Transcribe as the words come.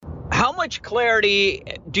how much clarity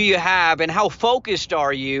do you have and how focused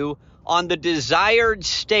are you on the desired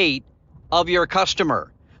state of your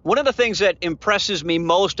customer? One of the things that impresses me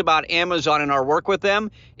most about Amazon and our work with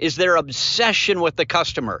them is their obsession with the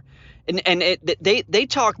customer. They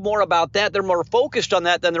talk more about that. They're more focused on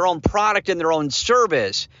that than their own product and their own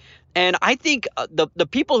service. And I think the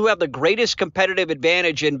people who have the greatest competitive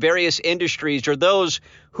advantage in various industries are those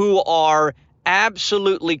who are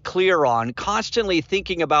absolutely clear on constantly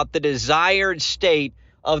thinking about the desired state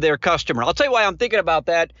of their customer. I'll tell you why I'm thinking about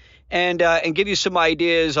that and give you some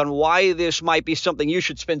ideas on why this might be something you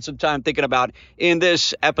should spend some time thinking about in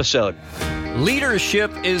this episode.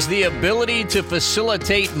 Leadership is the ability to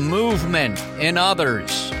facilitate movement in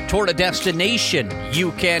others toward a destination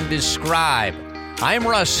you can describe. I'm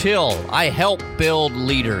Russ Hill. I help build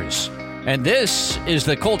leaders. And this is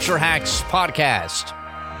the Culture Hacks Podcast.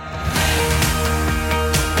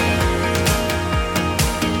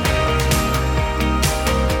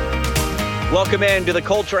 Welcome into the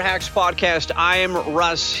Culture Hacks Podcast. I am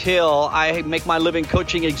Russ Hill. I make my living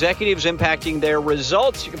coaching executives, impacting their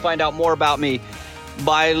results. You can find out more about me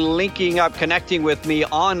by linking up, connecting with me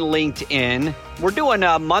on LinkedIn. We're doing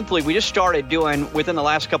monthly. We just started doing, within the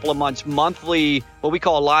last couple of months, monthly, what we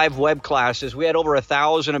call live web classes. We had over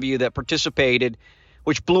 1,000 of you that participated,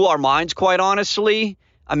 which blew our minds, quite honestly.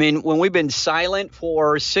 I mean, when we've been silent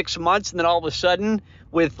for 6 months, and then all of a sudden,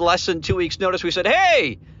 with less than 2 weeks' notice, we said,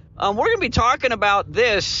 hey, we're going to be talking about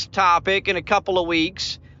this topic in a couple of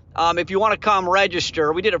weeks. If you want to come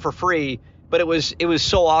register, we did it for free, but it was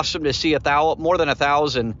so awesome to see more than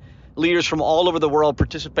 1,000 leaders from all over the world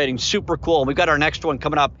participating. Super cool. And we've got our next one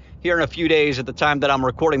coming up here in a few days at the time that I'm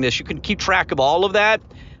recording this. You can keep track of all of that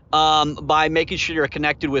by making sure you're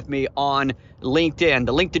connected with me on LinkedIn.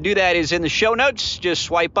 The link to do that is in the show notes. Just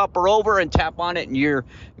swipe up or over and tap on it, and you're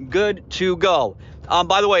good to go.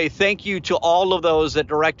 By the way, thank you to all of those that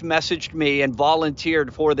direct messaged me and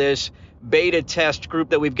volunteered for this beta test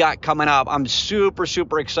group that we've got coming up. I'm super,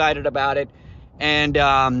 super excited about it. And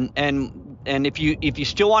if you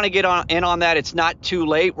still want to get in on that, it's not too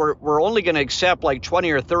late. We're only going to accept like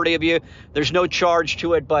 20 or 30 of you. There's no charge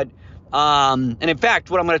to it, but and in fact,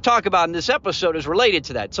 what I'm going to talk about in this episode is related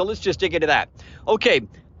to that. So let's just dig into that. Okay.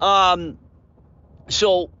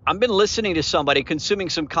 So I've been listening to somebody, consuming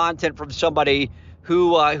some content from somebody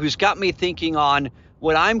who's got me thinking on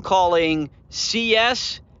what I'm calling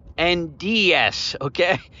CS and DS.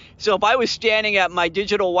 Okay. So if I was standing at my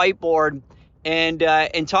digital whiteboard and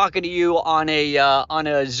talking to you on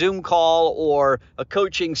a Zoom call or a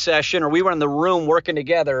coaching session, or we were in the room working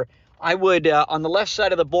together, I would on the left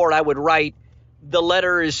side of the board I would write the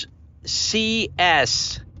letters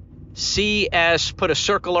CS, put a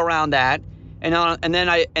circle around that, and then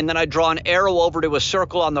I draw an arrow over to a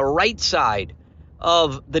circle on the right side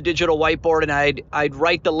of the digital whiteboard, and I'd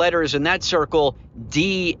write the letters in that circle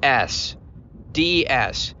DS.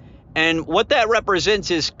 And what that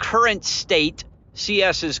represents is current state.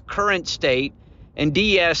 CS is current state, and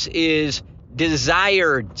DS is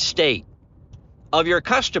desired state of your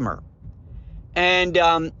customer. And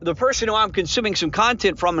the person who I'm consuming some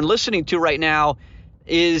content from and listening to right now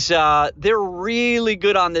is they're really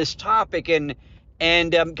good on this topic, and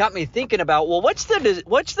got me thinking about, well, what's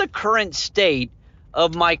the current state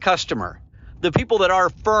of my customer, the people that our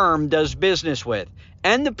firm does business with,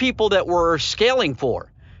 and the people that we're scaling for.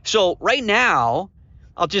 So right now,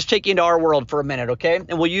 I'll just take you into our world for a minute, okay?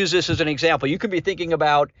 And we'll use this as an example. You could be thinking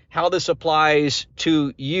about how this applies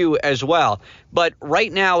to you as well. But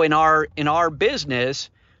right now in our business,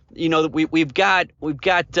 you know, we've got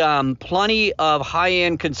plenty of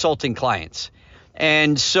high-end consulting clients.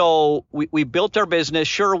 And so we built our business.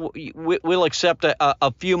 Sure, we'll accept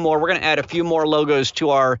a few more. We're going to add a few more logos to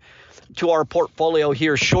our portfolio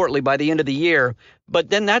here shortly by the end of the year. But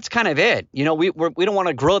then that's kind of it. You know, we don't want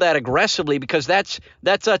to grow that aggressively because that's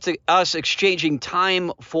us exchanging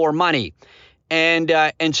time for money. And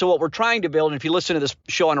so what we're trying to build, and if you listen to this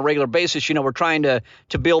show on a regular basis, you know, we're trying to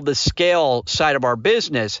build the scale side of our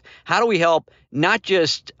business. How do we help not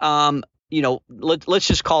just let's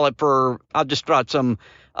just call it I'll just throw out some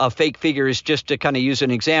fake figures just to kind of use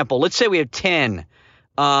an example. Let's say we have 10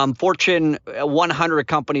 Fortune 100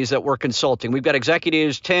 companies that we're consulting. We've got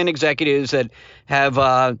 10 executives that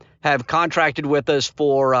have contracted with us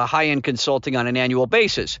for high-end consulting on an annual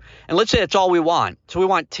basis. And let's say that's all we want. So we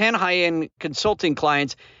want 10 high-end consulting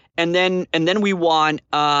clients, and then we want,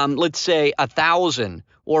 let's say, 1,000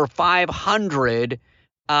 or 500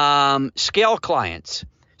 scale clients.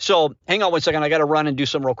 So hang on one second. I got to run and do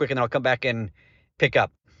some real quick, and then I'll come back and pick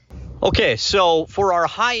up. Okay, so for our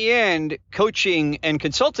high-end coaching and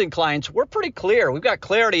consulting clients, we're pretty clear. We've got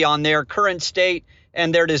clarity on their current state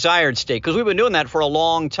and their desired state because we've been doing that for a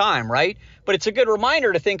long time, right? But it's a good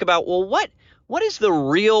reminder to think about, well, what is the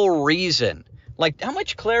real reason? Like, how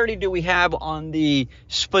much clarity do we have on the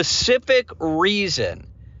specific reason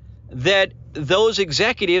that those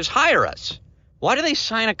executives hire us? Why do they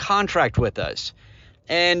sign a contract with us?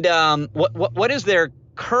 And what is their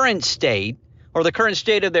current state, or the current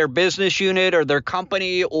state of their business unit or their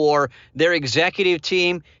company or their executive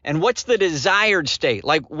team? And what's the desired state?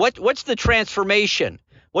 Like, what's the transformation?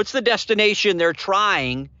 What's the destination they're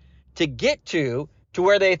trying to get to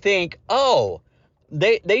where they think, oh,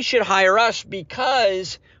 they should hire us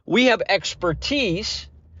because we have expertise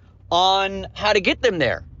on how to get them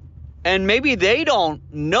there. And maybe they don't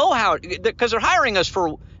know how, because they're hiring us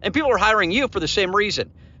and people are hiring you for the same reason,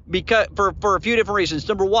 because for a few different reasons.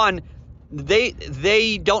 Number one,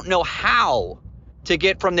 they don't know how to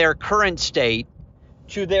get from their current state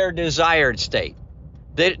to their desired state.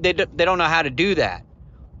 They don't know how to do that.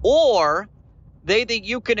 Or they think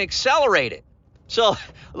you can accelerate it. So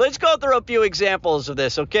let's go through a few examples of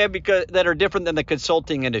this, okay, because that are different than the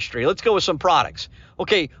consulting industry. Let's go with some products.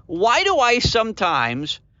 Okay, why do I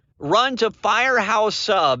sometimes run to Firehouse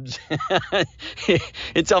Subs?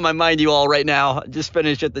 It's on my mind, you all, right now. Just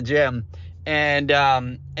finished at the gym. And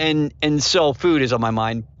so food is on my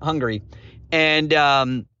mind, hungry.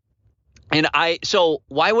 So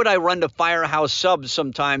why would I run to Firehouse Subs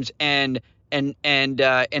sometimes and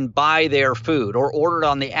buy their food, or order it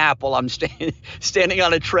on the app while I'm standing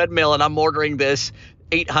on a treadmill and I'm ordering this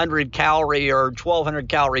 800 calorie or 1200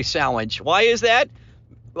 calorie sandwich? Why is that?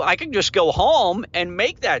 I can just go home and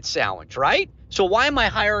make that sandwich, right? So why am I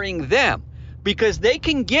hiring them? Because they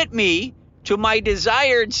can get me to my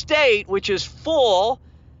desired state, which is full,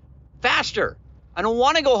 faster. I don't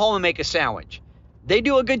want to go home and make a sandwich. They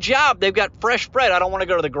do a good job. They've got fresh bread. I don't want to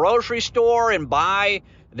go to the grocery store and buy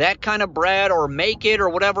that kind of bread or make it or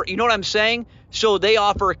whatever. You know what I'm saying? So they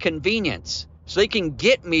offer convenience. So they can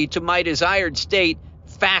get me to my desired state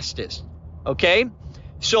fastest. Okay?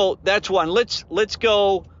 So that's one. Let's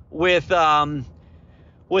go with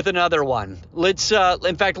another one. Let's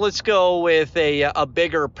go with a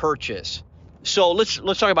bigger purchase. So let's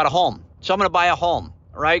talk about a home. So I'm going to buy a home,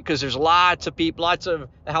 right? Because there's lots of people, the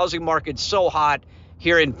housing market's so hot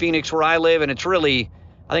here in Phoenix where I live, and I think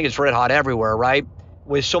it's red hot everywhere, right?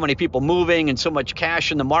 With so many people moving and so much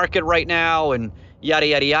cash in the market right now, and yada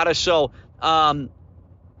yada yada. So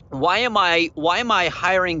why am I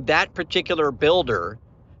hiring that particular builder?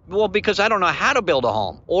 Well, because I don't know how to build a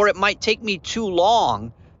home, or it might take me too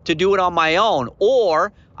long to do it on my own,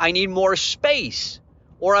 or I need more space,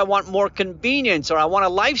 or I want more convenience, or I want a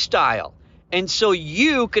lifestyle. And so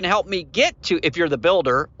you can help me get to, if you're the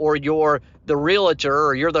builder or you're the realtor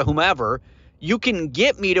or you're the whomever, you can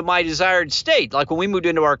get me to my desired state. Like when we moved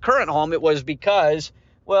into our current home, it was because,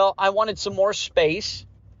 well, I wanted some more space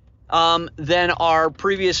than our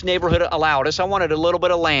previous neighborhood allowed us. I wanted a little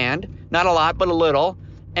bit of land, not a lot, but a little.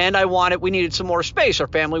 And we needed some more space. Our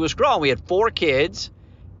family was growing. We had 4 kids,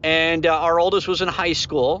 and our oldest was in high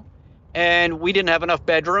school, and we didn't have enough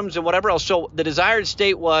bedrooms and whatever else. So the desired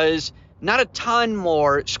state was not a ton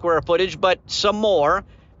more square footage, but some more.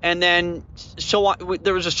 And then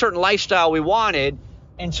there was a certain lifestyle we wanted.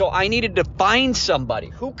 And so I needed to find somebody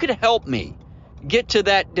who could help me get to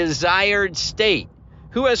that desired state,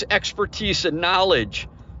 who has expertise and knowledge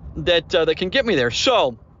that can get me there.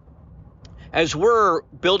 So as we're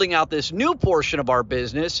building out this new portion of our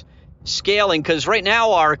business, scaling, because right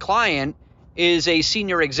now our client is a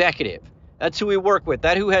senior executive. That's who we work with.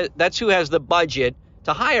 That's who has the budget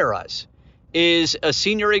to hire us, is a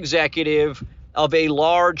senior executive of a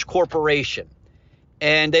large corporation.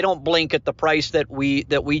 And they don't blink at the price that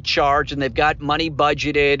we charge, and they've got money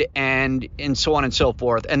budgeted and so on and so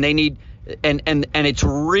forth. And they need and it's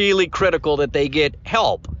really critical that they get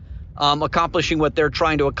help accomplishing what they're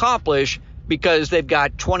trying to accomplish, because they've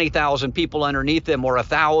got 20,000 people underneath them, or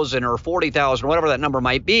 1,000 or 40,000, whatever that number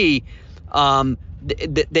might be.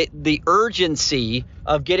 The urgency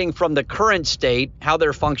of getting from the current state, how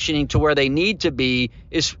they're functioning, to where they need to be,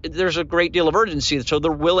 there's a great deal of urgency. So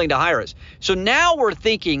they're willing to hire us. So now we're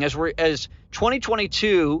thinking, as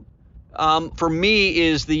 2022 for me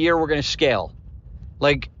is the year we're going to scale.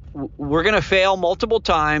 Like, we're going to fail multiple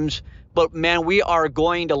times, but man, we are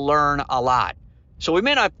going to learn a lot. So we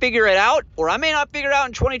may not figure it out, or I may not figure it out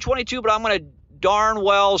in 2022, but I'm going to darn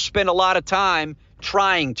well spend a lot of time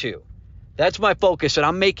trying to. That's my focus, and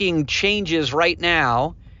I'm making changes right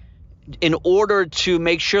now in order to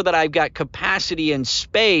make sure that I've got capacity and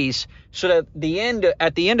space so that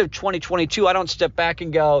at the end of 2022, I don't step back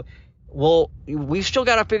and go, well, we've still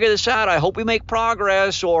got to figure this out. I hope we make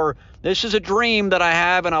progress, or this is a dream that I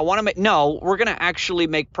have and I want to make. No, we're going to actually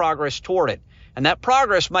make progress toward it. And that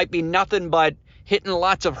progress might be nothing but hitting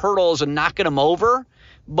lots of hurdles and knocking them over.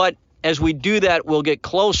 But as we do that, we'll get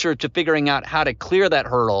closer to figuring out how to clear that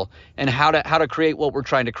hurdle and how to create what we're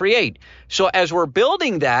trying to create. So as we're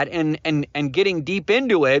building that and getting deep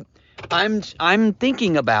into it, I'm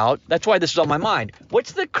thinking about, that's why this is on my mind.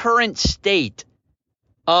 What's the current state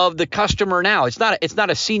of the customer now? It's not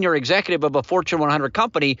a senior executive of a Fortune 100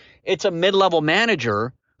 company. It's a mid-level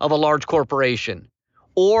manager of a large corporation,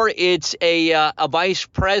 or it's a vice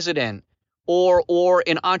president, or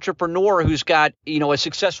an entrepreneur who's got, a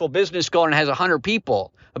successful business going and has 100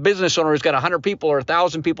 people, a business owner who's got 100 people or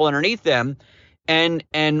 1,000 people underneath them. And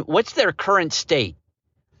what's their current state?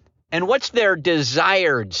 And what's their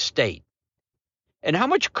desired state? And how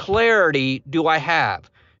much clarity do I have?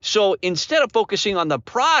 So instead of focusing on the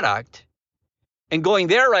product and going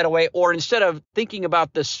there right away, or instead of thinking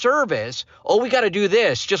about the service, we got to do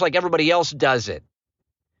this just like everybody else does it.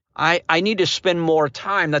 I need to spend more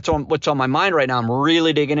time. That's what's on my mind right now. I'm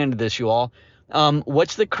really digging into this, you all.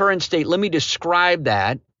 What's the current state? Let me describe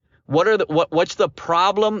that. What's the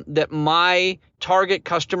problem that my target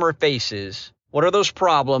customer faces? What are those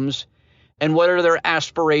problems? And what are their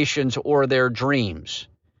aspirations or their dreams?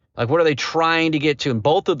 Like, what are they trying to get to? And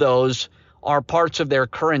both of those are parts of their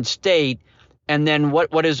current state. And then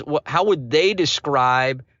how would they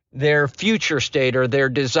describe their future state or their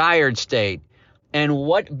desired state? And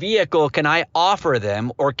what vehicle can I offer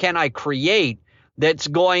them, or can I create that's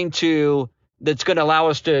going to allow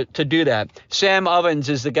us to do that? Sam Ovens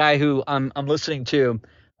is the guy who I'm listening to,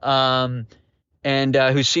 and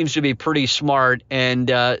who seems to be pretty smart.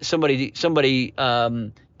 And somebody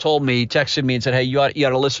told me, texted me and said, hey, you ought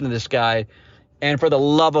to listen to this guy. And for the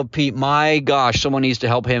love of Pete, my gosh, someone needs to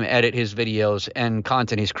help him edit his videos and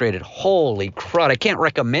content he's created. Holy crud. I can't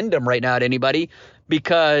recommend him right now to anybody,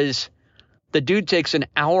 because the dude takes an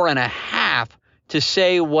hour and a half to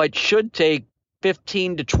say what should take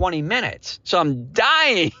 15 to 20 minutes. So I'm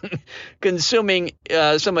dying consuming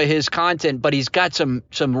some of his content, but he's got some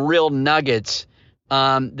real nuggets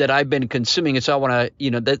that I've been consuming. And so I want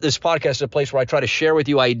to, this podcast is a place where I try to share with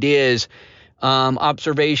you ideas,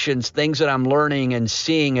 observations, things that I'm learning and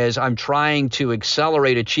seeing as I'm trying to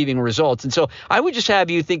accelerate achieving results. And so I would just have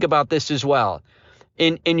you think about this as well.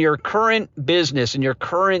 In your current business, in your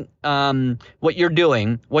current what you're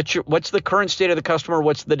doing, what's the current state of the customer?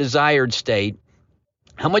 What's the desired state?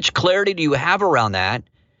 How much clarity do you have around that?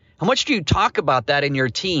 How much do you talk about that in your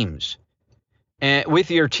teams, with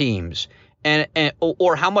your teams,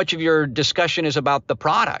 or how much of your discussion is about the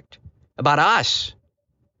product, about us,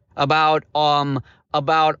 about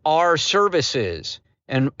our services?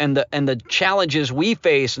 And the challenges we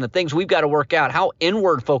face and the things we've got to work out. How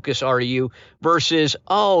inward focused are you versus,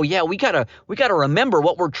 we gotta remember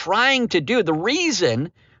what we're trying to do. The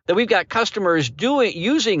reason that we've got customers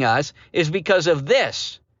using us is because of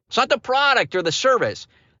this. It's not the product or the service.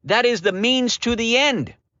 That is the means to the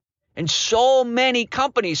end. And so many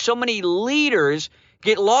companies, so many leaders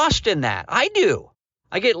get lost in that. I do.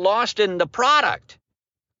 I get lost in the product,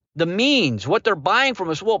 the means, what they're buying from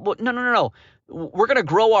us. Well, no. We're going to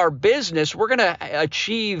grow our business. We're going to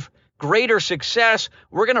achieve greater success.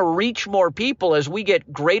 We're going to reach more people as we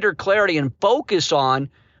get greater clarity and focus on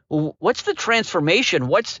what's the transformation?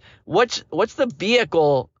 What's the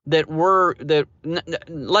vehicle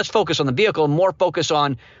let's focus on the vehicle and more focus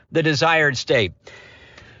on the desired state.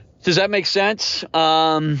 Does that make sense?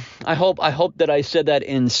 I hope that I said that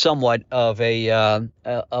in somewhat of a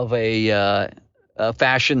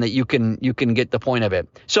fashion that you can get the point of it.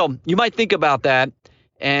 So you might think about that,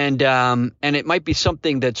 and it might be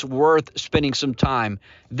something that's worth spending some time.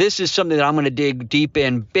 This is something that I'm going to dig deep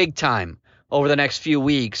in big time over the next few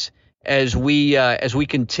weeks as we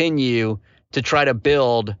continue to try to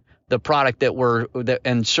build the product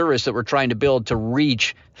and service that we're trying to build to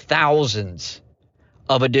reach thousands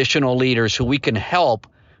of additional leaders who we can help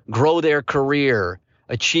grow their career,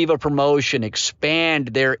 achieve a promotion, expand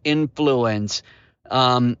their influence,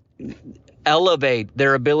 elevate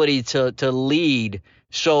their ability to lead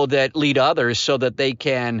others so that they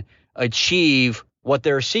can achieve what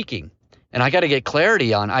they're seeking. And I got to get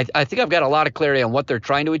clarity on, I think I've got a lot of clarity on what they're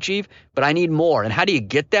trying to achieve, but I need more. And how do you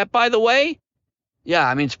get that, by the way? Yeah,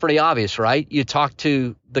 I mean, it's pretty obvious, right? You talk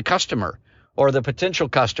to the customer or the potential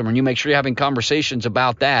customer, and you make sure you're having conversations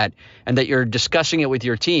about that and that you're discussing it with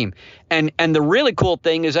your team. And the really cool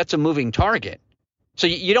thing is that's a moving target. So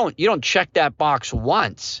you don't check that box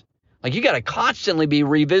once. Like, you got to constantly be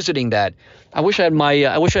revisiting that. I wish I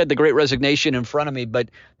had the Great Resignation in front of me, but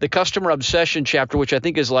the customer obsession chapter, which I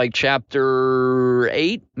think is like chapter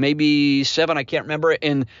 8, maybe 7, I can't remember,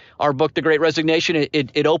 in our book, The Great Resignation,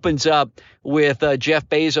 it opens up with Jeff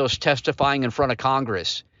Bezos testifying in front of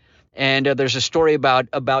Congress. And there's a story about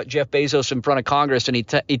Jeff Bezos in front of Congress, and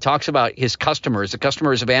he talks about his customers, the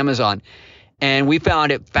customers of Amazon. And we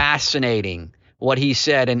found it fascinating what he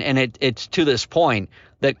said, and it's to this point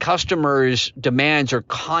that customers' demands are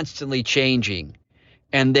constantly changing,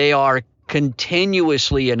 and they are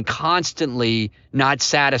continuously and constantly not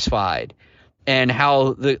satisfied. And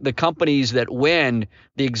how the companies that win,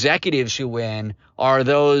 the executives who win, are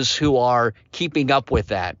those who are keeping up with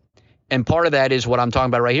that. And part of that is what I'm talking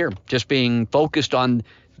about right here, just being focused on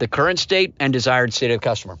the current state and desired state of the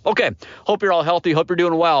customer. Okay, hope you're all healthy. Hope you're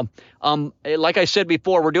doing well. Like I said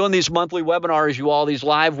before, we're doing these monthly webinars, these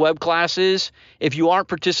live web classes. If you aren't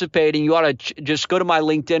participating, you ought to just go to my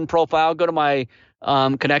LinkedIn profile, go to my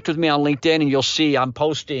connect with me on LinkedIn, and you'll see I'm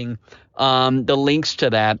posting the links to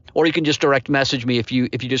that. Or you can just direct message me if you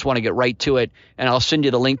just want to get right to it, and I'll send you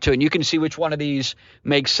the link to it. And you can see which one of these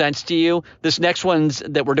makes sense to you. This next one's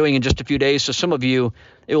that we're doing in just a few days, so some of you,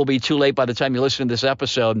 it will be too late by the time you listen to this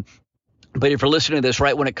episode. But if you're listening to this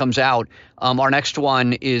right when it comes out, our next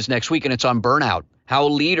one is next week, and it's on burnout. How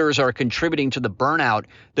leaders are contributing to the burnout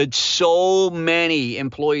that so many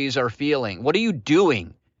employees are feeling. What are you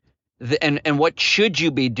doing? And what should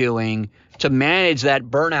you be doing to manage that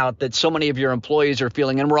burnout that so many of your employees are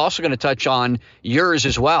feeling? And we're also going to touch on yours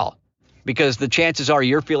as well, because the chances are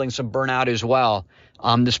you're feeling some burnout as well.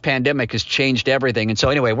 This pandemic has changed everything. And so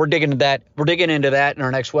anyway, we're digging into that. We're digging into that in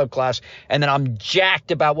our next web class. And then I'm jacked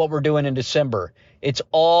about what we're doing in December. It's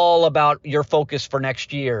all about your focus for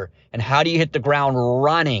next year and how do you hit the ground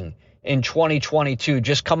running in 2022,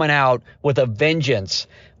 just coming out with a vengeance.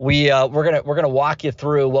 We're gonna walk you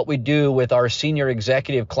through what we do with our senior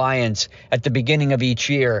executive clients at the beginning of each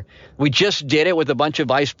year. We just did it with a bunch of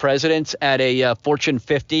vice presidents at a Fortune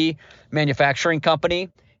 50 manufacturing company,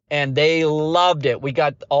 and they loved it. We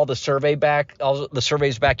got all the surveys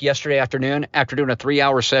back yesterday afternoon after doing a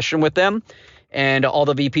 3-hour session with them. And all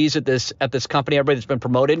the VPs at this company, everybody that's been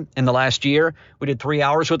promoted in the last year, we did 3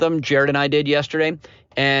 hours with them. Jared and I did yesterday,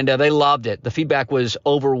 and they loved it. The feedback was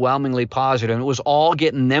overwhelmingly positive. It was all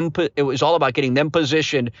about getting them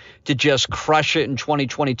positioned to just crush it in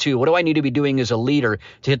 2022. What do I need to be doing as a leader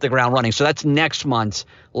to hit the ground running? So that's next month's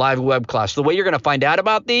live web class. The way you're going to find out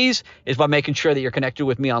about these is by making sure that you're connected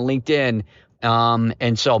with me on LinkedIn.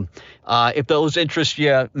 And so if those interest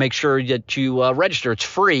you, make sure that you register. It's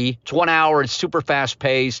free. It's 1 hour. It's super fast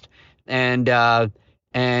paced, and we're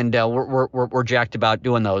jacked about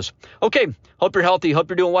doing those. Okay. Hope you're healthy. Hope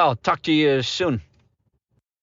you're doing well. Talk to you soon.